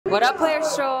What up,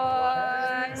 Player's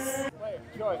Choice?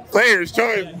 Player's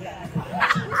Choice.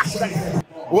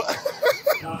 What?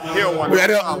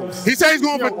 He said he's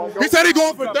going for. He said he's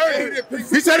going for 30.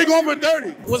 He said he's going for 30.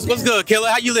 What's good, Killer?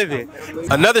 How you living?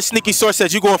 Another sneaky source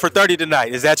said you going for 30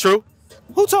 tonight. Is that true?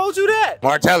 Who told you that?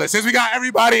 Martella. Since we got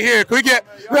everybody here, can we get?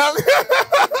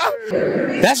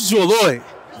 That's Jewel Lloyd.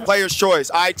 Player's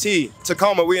Choice, IT,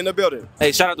 Tacoma, we in the building.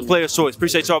 Hey, shout out to Player's Choice.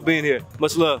 Appreciate y'all being here.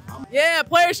 Much love. Yeah,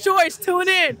 Player's Choice, tune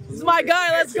in. This is my guy,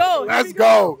 let's go. Let's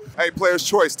go. Hey, Player's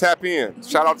Choice, tap in.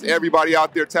 Shout out to everybody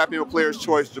out there, tap in with Player's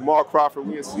Choice. Jamal Crawford,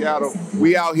 we in Seattle.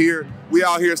 We out here.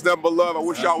 It's nothing but love. I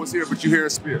wish y'all was here, but you here in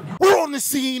spirit. We're on the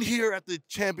scene here at the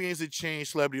Champions of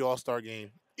Change Celebrity All-Star Game.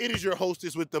 It is your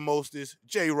hostess with the mostest,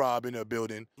 J-Rob, in the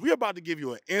building. We're about to give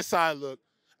you an inside look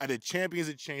at the Champions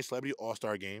of Change Celebrity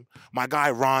All-Star Game. My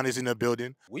guy Ron is in the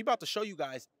building. We about to show you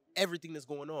guys everything that's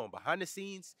going on behind the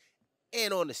scenes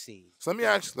and on the scenes. So let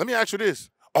me ask you this.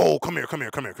 Oh, come here.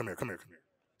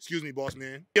 Excuse me, boss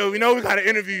man. Yo, we know we gotta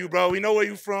interview you, bro. We know where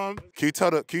you from. Can you tell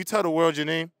the world your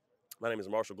name? My name is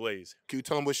Marshall Glaze. Can you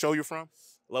tell them what show you're from?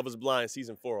 Love is Blind,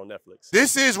 season 4 on Netflix.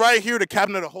 This is right here the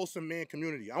captain of the Wholesome Man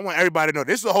community. I want everybody to know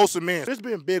this is a Wholesome Man. There's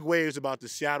been big waves about the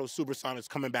Seattle Supersonics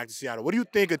coming back to Seattle. What do you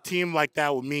think a team like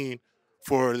that would mean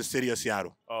for the city of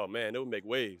Seattle? Oh man, it would make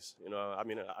waves. You know, I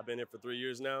mean, I've been here for 3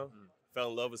 years now.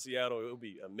 Fell in love with Seattle. It would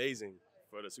be amazing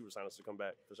for the Supersonics to come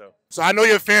back for sure. So I know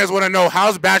your fans want to know,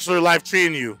 how's bachelor life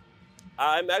treating you?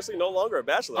 I'm actually no longer a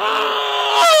bachelor.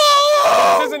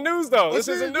 Oh! This isn't news though. This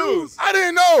isn't news. I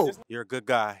didn't know. You're a good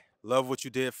guy. Love what you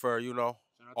did for, you know,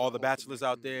 all the bachelors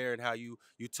out there and how you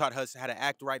taught us how to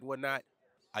act right and whatnot.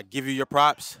 I give you your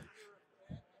props.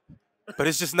 But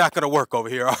it's just not gonna work over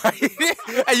here, all right?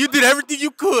 And you did everything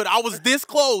you could. I was this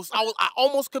close. I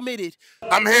almost committed.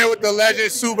 I'm here with the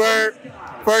legend, Sue Bird.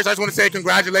 First, I just want to say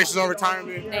congratulations on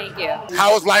retirement. Thank you.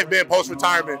 How has life been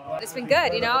post-retirement? It's been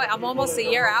good, you know. I'm almost a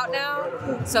year out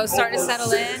now, so starting to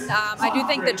settle in. I do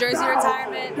think the Jersey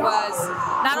retirement was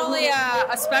not only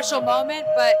a special moment,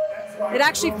 but it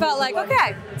actually felt like,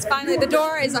 okay, it's finally, the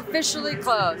door is officially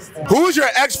closed. Who is your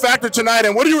X factor tonight,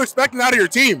 and what are you expecting out of your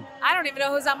team? I don't even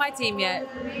know who's on my team yet.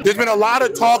 There's been a lot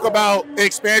of talk about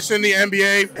expansion in the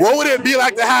NBA. What would it be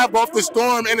like to have both the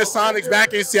Storm and the Sonics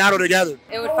back in Seattle together?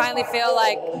 It would finally feel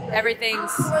like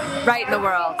everything's right in the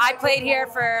world. I played here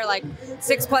for like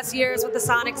 6+ years with the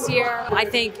Sonics here. I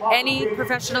think any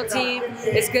professional team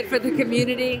is good for the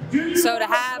community. So to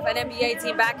have an NBA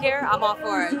team back here, I'm all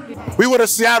for it. We with a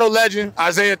Seattle legend,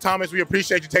 Isaiah Thomas. We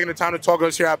appreciate you taking the time to talk to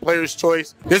us here at Player's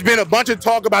Choice. There's been a bunch of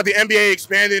talk about the NBA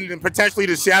expanding and potentially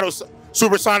the Seattle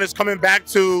Supersonics coming back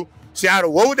to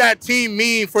Seattle. What would that team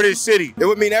mean for this city? It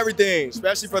would mean everything,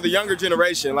 especially for the younger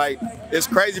generation. Like, it's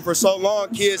crazy for so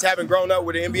long, kids haven't grown up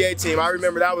with an NBA team. I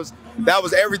remember that was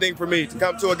everything for me, to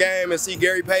come to a game and see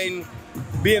Gary Payton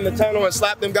be in the tunnel and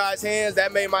slap them guys' hands.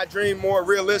 That made my dream more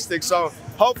realistic. So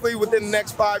hopefully within the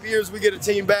next 5 years, we get a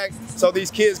team back so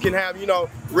these kids can have, you know,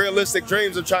 realistic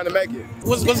dreams of trying to make it.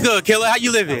 What's good, Killer? How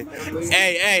you living?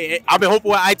 Hey, I've been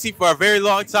hoping with IT for a very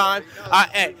long time.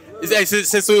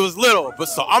 Since we was little, but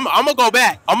so I'm gonna go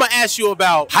back. I'm gonna ask you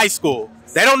about high school.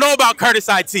 They don't know about Curtis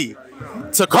IT.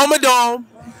 Tacoma Dome,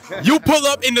 you pull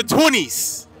up in the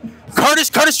 20s.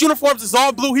 Curtis uniforms is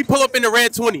all blue. He pull up in the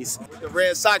red 20s. The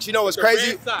Red Sox. You know what's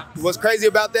crazy? What's crazy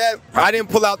about that? I didn't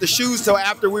pull out the shoes till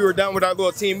after we were done with our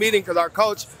little team meeting because our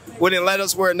coach wouldn't let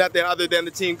us wear nothing other than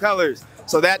the team colors.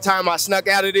 So that time I snuck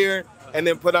out of there and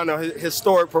then put on a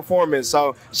historic performance.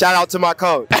 So shout out to my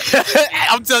coach.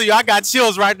 I'm telling you, I got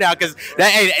chills right now because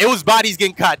it was bodies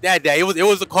getting caught that day. It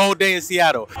was a cold day in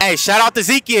Seattle. Hey, shout out to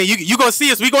Zeke. You gonna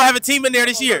see us. We gonna have a team in there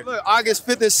this year. Look, August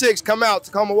 5th and 6th, come out,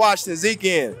 Tacoma, Washington, Zeke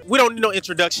in. We don't need no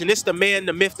introduction. It's the man,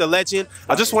 the myth, the legend.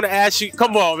 I just want to ask you,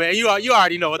 come on, man. You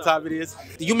already know what time it is.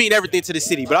 You mean everything to the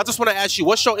city, but I just want to ask you,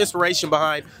 what's your inspiration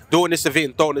behind doing this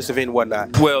event, throwing this event and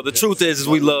whatnot? Well, the truth is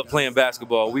we love playing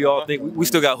basketball. We all think we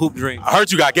still got hoop dreams. I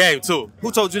heard you got game too.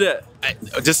 Who told you that?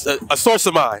 Just a source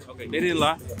of mine. Okay, they didn't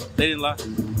lie. They didn't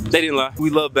lie.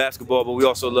 We love basketball, but we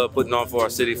also love putting on for our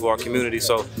city, for our community.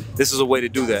 So this is a way to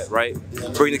do that, right?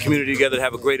 Bring the community together to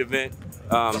have a great event.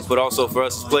 But also for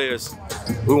us as players,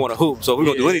 we want to hoop. So if we're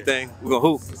going to do anything, we're going to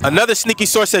hoop. Another sneaky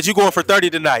source said you're going for 30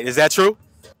 tonight. Is that true?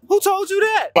 Who told you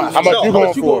that? How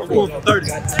much you going for? 30.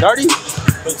 30?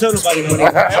 Don't tell nobody money.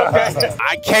 Okay.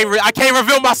 I can't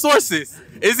reveal my sources.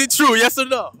 Is it true? Yes or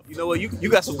no? You know what? You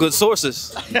got some good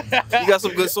sources. You got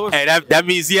some good sources. Hey, that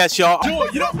means yes, y'all. Come on.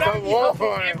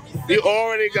 You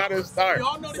already got to start.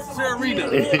 Y'all know this is your arena.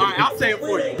 All right, I'll say it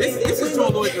for you. This is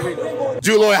Jewel Lloyd's arena.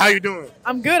 Jewel Lloyd, how you doing?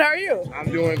 I'm good. How are you?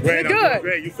 I'm doing great. You're I'm doing good.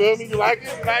 great. You feel me? You like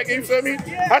it? You like it? You feel me?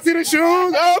 I see the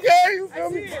shoes. Okay. You feel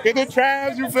me? Get the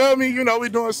traps. You feel me? You know we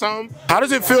doing something. How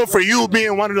does it feel for you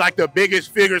being one of like the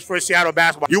biggest figures for Seattle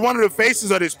basketball? You're one of the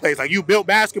faces of this place. Like you built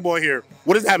basketball here.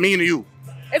 What does that mean to you?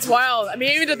 It's wild. I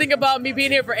mean, even to think about me being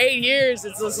here for 8 years,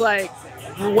 it's just like,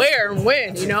 where and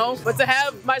when, you know? But to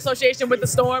have my association with the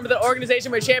Storm, the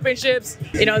organization with championships,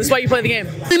 you know, this is why you play the game.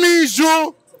 By any means,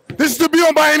 Jewel. This is the be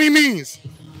on by any means.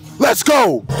 Let's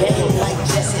go.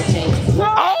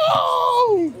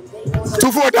 Oh!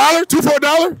 2 for $1? 2 for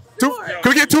 $1? Can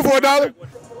we get 2 for $1?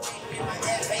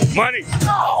 Money.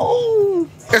 Oh!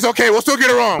 It's okay. We'll still get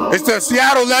it wrong. It's the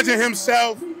Seattle legend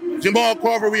himself, Jamal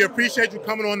Crawford. We appreciate you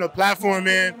coming on the platform,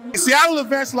 man. Seattle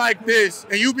events like this,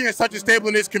 and you being such a staple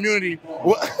in this community.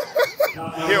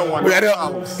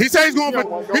 He said he's going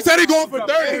for. He said he's going for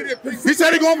 30. He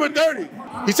said he's going for 30.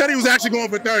 He said he was actually going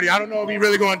for 30. I don't know if he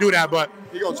really going to do that, but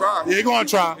He gonna try. yeah, he's going to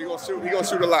try. He gonna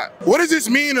shoot a lot. What does this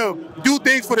mean to do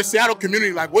things for the Seattle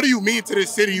community? Like, what do you mean to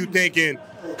this city, you think, and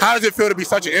how does it feel to be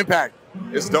such an impact?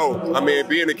 It's dope. I mean,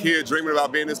 being a kid, dreaming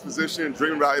about being in this position,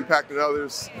 dreaming about impacting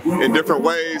others in different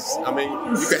ways. I mean,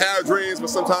 you can have dreams, but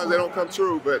sometimes they don't come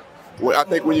true. But I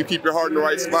think when you keep your heart in the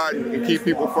right spot and keep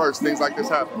people first, things like this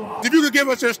happen. If you could give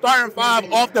us your starting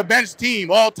 5 off the bench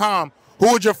team all time,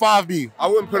 who would your 5 be? I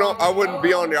wouldn't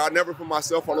be on there. I never put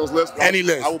myself on those lists. Any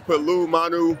list. I would put Lou,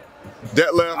 Manu,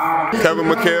 Detlef, Kevin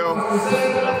McHale,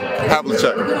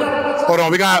 Havlicek. Hold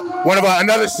on, we got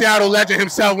another Seattle legend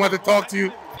himself wants to talk to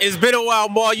you. It's been a while,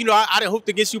 Maul. You know, I done hooped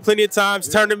against you plenty of times.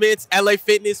 Tournaments, LA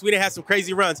Fitness. We done had some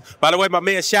crazy runs. By the way, my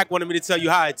man Shaq wanted me to tell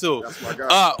you hi, too. That's my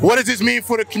guy. What does this mean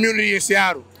for the community in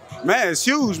Seattle? Man, it's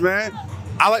huge, man.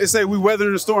 I like to say we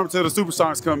weathered the storm until the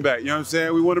superstars come back. You know what I'm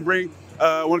saying? We want to bring,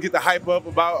 want to get the hype up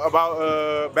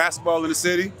about basketball in the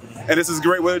city, and this is a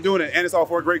great way of doing it, and it's all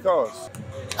for a great cause.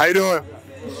 How you doing?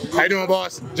 How you doing,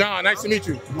 boss? John, nice to meet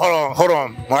you. Hold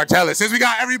on, Martellus. Since we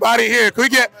got everybody here, can we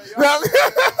get...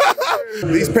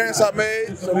 These pants I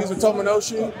made, so these are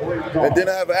Tominoshi, and then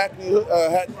I have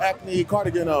an acne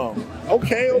cardigan on.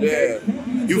 Okay. Yeah.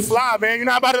 You fly, man. You're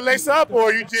not about to lace up,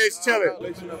 or you just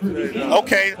chilling?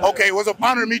 Okay. It was an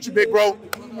honor to meet you, big bro.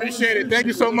 Appreciate it. Thank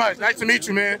you so much. Nice to meet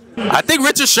you, man. I think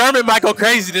Richard Sherman might go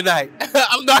crazy tonight.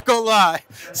 I'm not going to lie.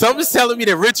 Something's telling me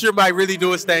that Richard might really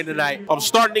do his thing tonight. I'm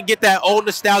starting to get that old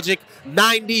nostalgic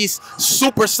 90s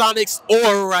Supersonics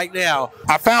aura right now.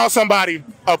 I found somebody,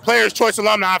 a Player's Choice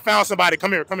alumni. I found somebody.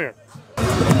 Come here.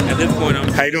 At this point,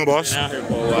 How you doing, boss? Been out here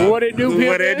for a while. What it do, people?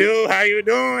 What it do? How you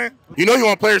doing? You know you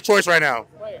on Player's Choice right now.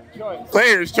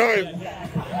 Player's Choice.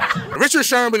 Richard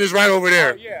Sherman is right over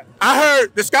there. Yeah. I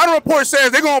heard the scouting report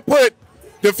says they're gonna put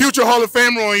the future Hall of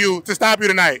Famer on you to stop you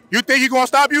tonight. You think he's gonna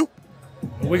stop you?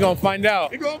 We're going to find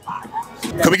out.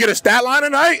 Can we get a stat line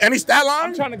tonight? Any stat line?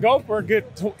 I'm trying to go for a good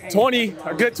 20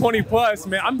 plus,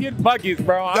 man. I'm getting buckets,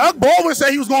 bro. Doug Baldwin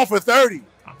said he was going for 30.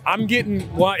 I'm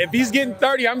getting, well, if he's getting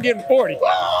 30, I'm getting 40.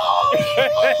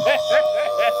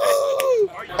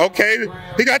 Okay,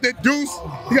 he got the deuce.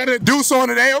 He got the deuce on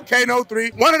today. Okay, no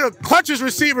 3. One of the clutchest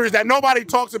receivers that nobody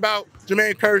talks about,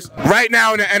 Jermaine Kearse, right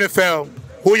now in the NFL.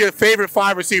 Who are your favorite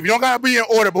 5 receivers? You don't gotta be in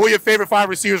order, but who are your favorite 5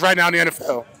 receivers right now in the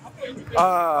NFL?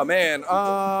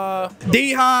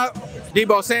 D-Hop,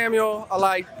 Debo Samuel. I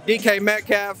like DK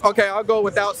Metcalf. Okay, I'll go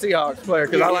without Seahawks player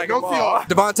because I like them all.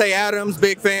 Devontae Adams,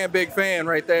 big fan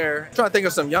right there. I'm trying to think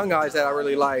of some young guys that I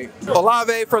really like.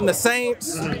 Olave from the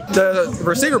Saints. The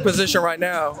receiver position right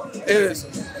now is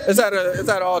at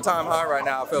an all-time high right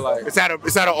now. I feel like it's at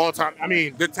an all-time. I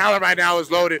mean, the talent right now is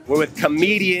loaded. We're with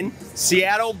comedian,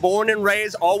 Seattle, born and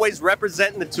raised, always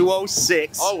representing the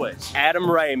 206. Always. Adam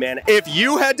Ray, man. If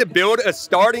you had to build a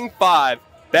starting 5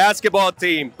 basketball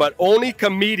team, but only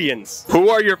comedians, who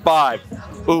are your 5?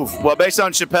 Oof. Well, based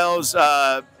on Chappelle's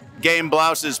Game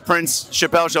Blouse's Prince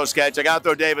Chappelle Show sketch, I gotta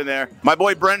throw Dave in there. My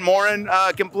boy Brent Morin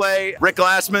can play. Rick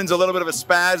Glassman's a little bit of a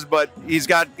spaz, but he's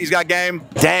got game.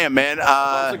 Damn, man.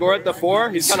 Segura at the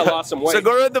 4? He's kind of lost some weight.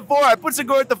 Segura at the 4. I put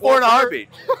Segura at the 4 in a heartbeat.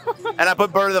 And I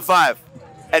put Bird at the 5.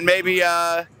 And maybe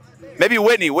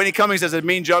Whitney. Whitney Cummings has a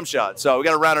mean jump shot, so we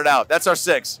got to round it out. That's our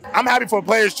 6. I'm happy for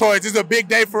Player's Choice. This is a big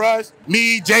day for us.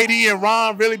 Me, JD, and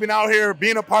Ron really been out here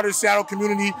being a part of the Seattle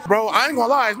community. Bro, I ain't gonna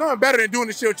lie, it's nothing better than doing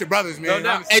this shit with your brothers, man.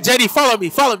 No. Hey, JD, follow me.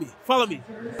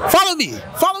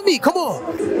 Come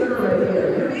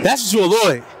on. That's Jewel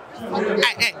Lloyd.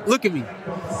 Hey, look at me.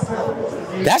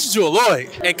 That's Jewel Lloyd.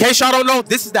 In case y'all don't know,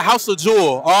 this is the House of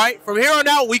Jewel, all right? From here on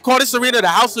out, we call this arena the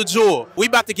House of Jewel. We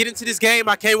about to get into this game.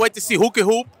 I can't wait to see who can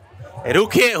hoop. and who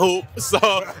can't hoop. So,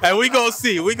 and we gonna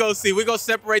see. We gonna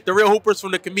separate the real hoopers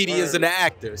from the comedians and the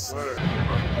actors.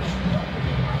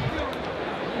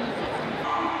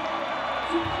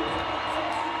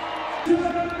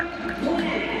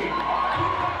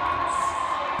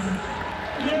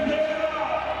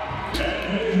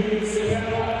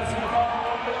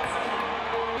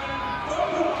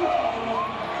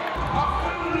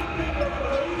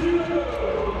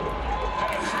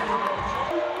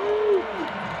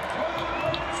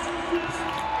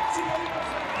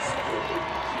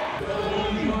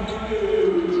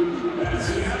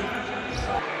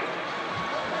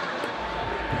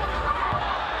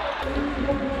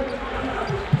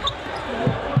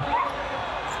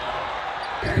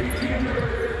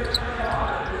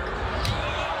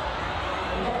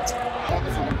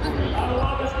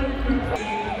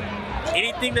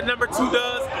 Anything that number 2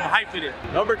 does, I'm hyping it.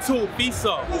 Number 2,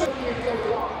 Fiso.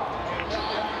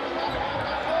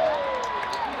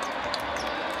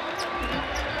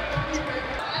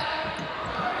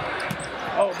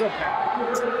 Oh, good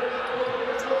pass.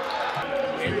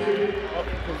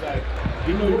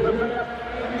 You know you're coming back?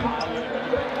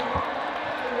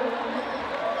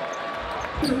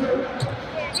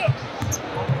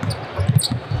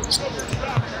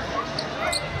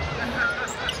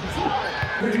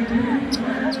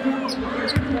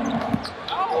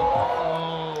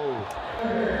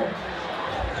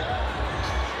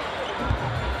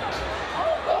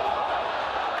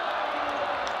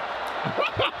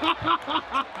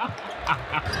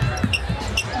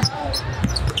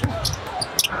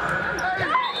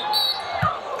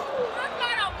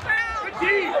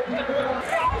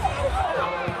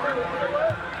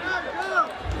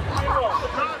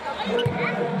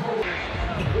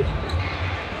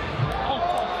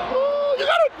 You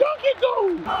gotta dunk it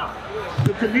though!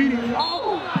 The comedian,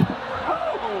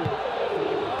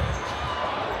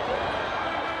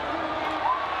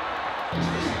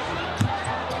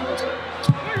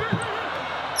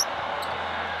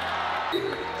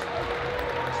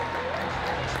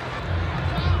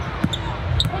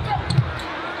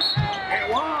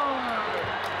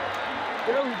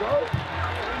 There we go.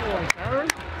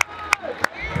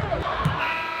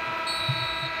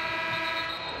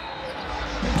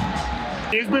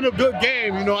 It's been a good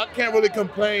game, you know, I can't really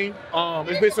complain.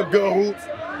 It's been some good hoops.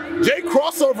 Jay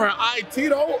Crossover and IT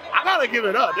though, I gotta give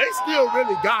it up. They still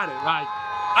really got it. Like,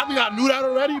 I think I knew that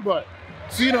already, but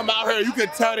seeing them out here, you can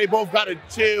tell they both gotta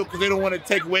chill because they don't want to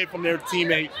take away from their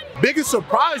teammates. Biggest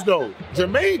surprise though,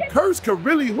 Jermaine Curse could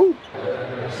really hoop.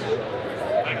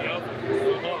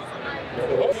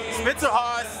 Spencer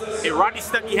Haas and Rodney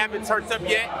Stuckey haven't turned up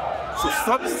yet, so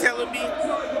something's telling me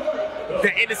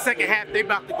that in the second half they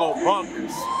about to go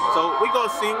bonkers. So we gonna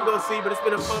see, but it's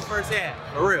been a fun first half,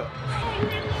 for real.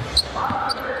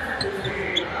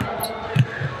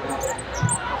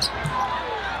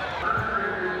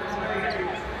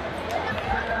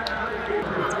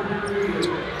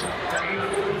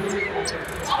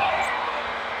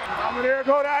 There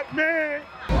go that man.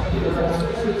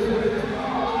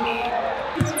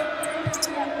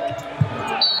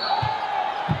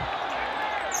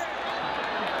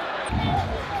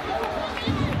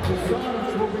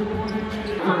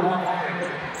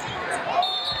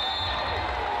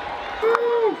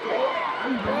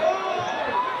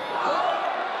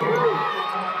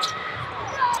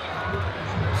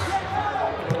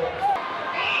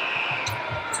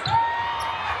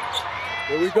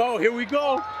 Here we go, here we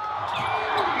go.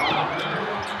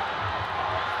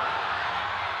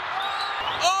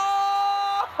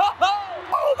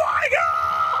 Oh my God!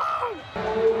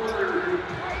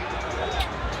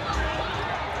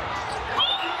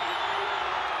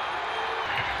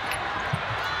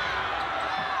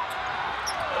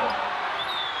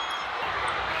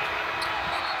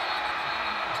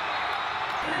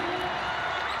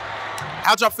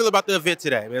 How'd y'all feel about the event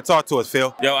today? Man, talk to us,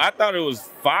 Phil. Yo, I thought it was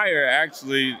fire,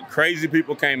 actually. Crazy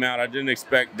people came out. I didn't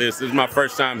expect this. This is my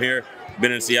first time here.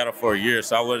 Been in Seattle for a year,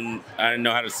 so I didn't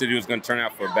know how the city was going to turn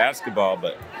out for basketball,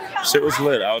 but shit was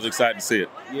lit. I was excited to see it.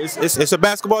 It's a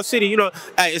basketball city. You know,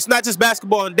 hey, it's not just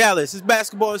basketball in Dallas. It's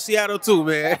basketball in Seattle, too,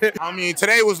 man. I mean,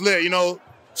 today was lit. You know,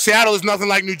 Seattle is nothing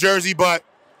like New Jersey, but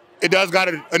it does got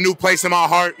a new place in my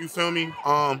heart. You feel me?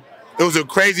 It was a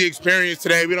crazy experience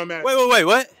today. We don't matter. Wait,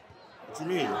 what? What you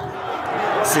mean?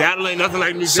 Seattle ain't nothing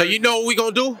like New Jersey. So you know what we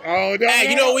gonna do? Oh, no. Hey,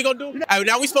 you know what we gonna do? Hey,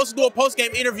 now we supposed to do a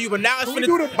post-game interview, but now it's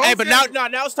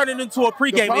now it's turning into a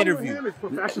pre-game interview.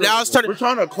 Now it's turning. We're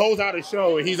trying to close out a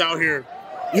show, and he's out here.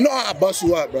 You know how I bust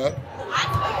you up, bro.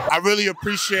 I really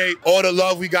appreciate all the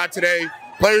love we got today.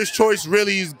 Players' Choice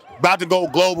really is about to go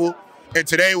global, and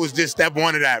today was just step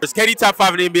one of that. Is KD top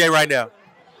 5 in the NBA right now?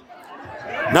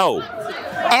 No.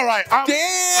 All right.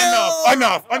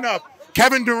 Enough.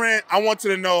 Kevin Durant, I want you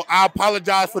to know, I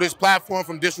apologize for this platform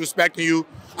from disrespecting you.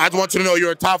 I just want you to know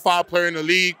you're a top 5 player in the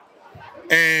league.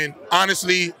 And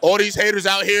honestly, all these haters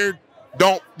out here,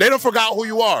 they don't forgot who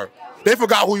you are. They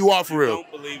forgot who you are for real. I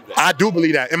don't believe that. I do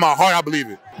believe that. In my heart, I believe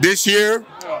it. This year,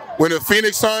 when the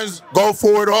Phoenix Suns go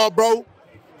for it all, bro,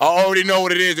 I already know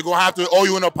what it is. They're going to have to owe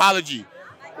you an apology.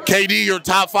 KD, you're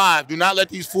top 5. Do not let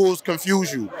these fools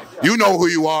confuse you. You know who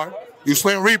you are. You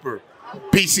Slim Reaper.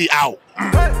 PC out.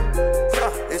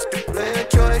 It's the player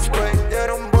choice way. Yeah,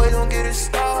 them boys don't get it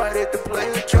started. The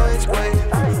player choice way.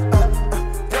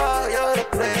 The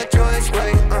player choice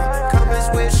way. Come and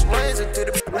switch lanes into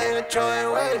the player choice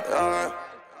way.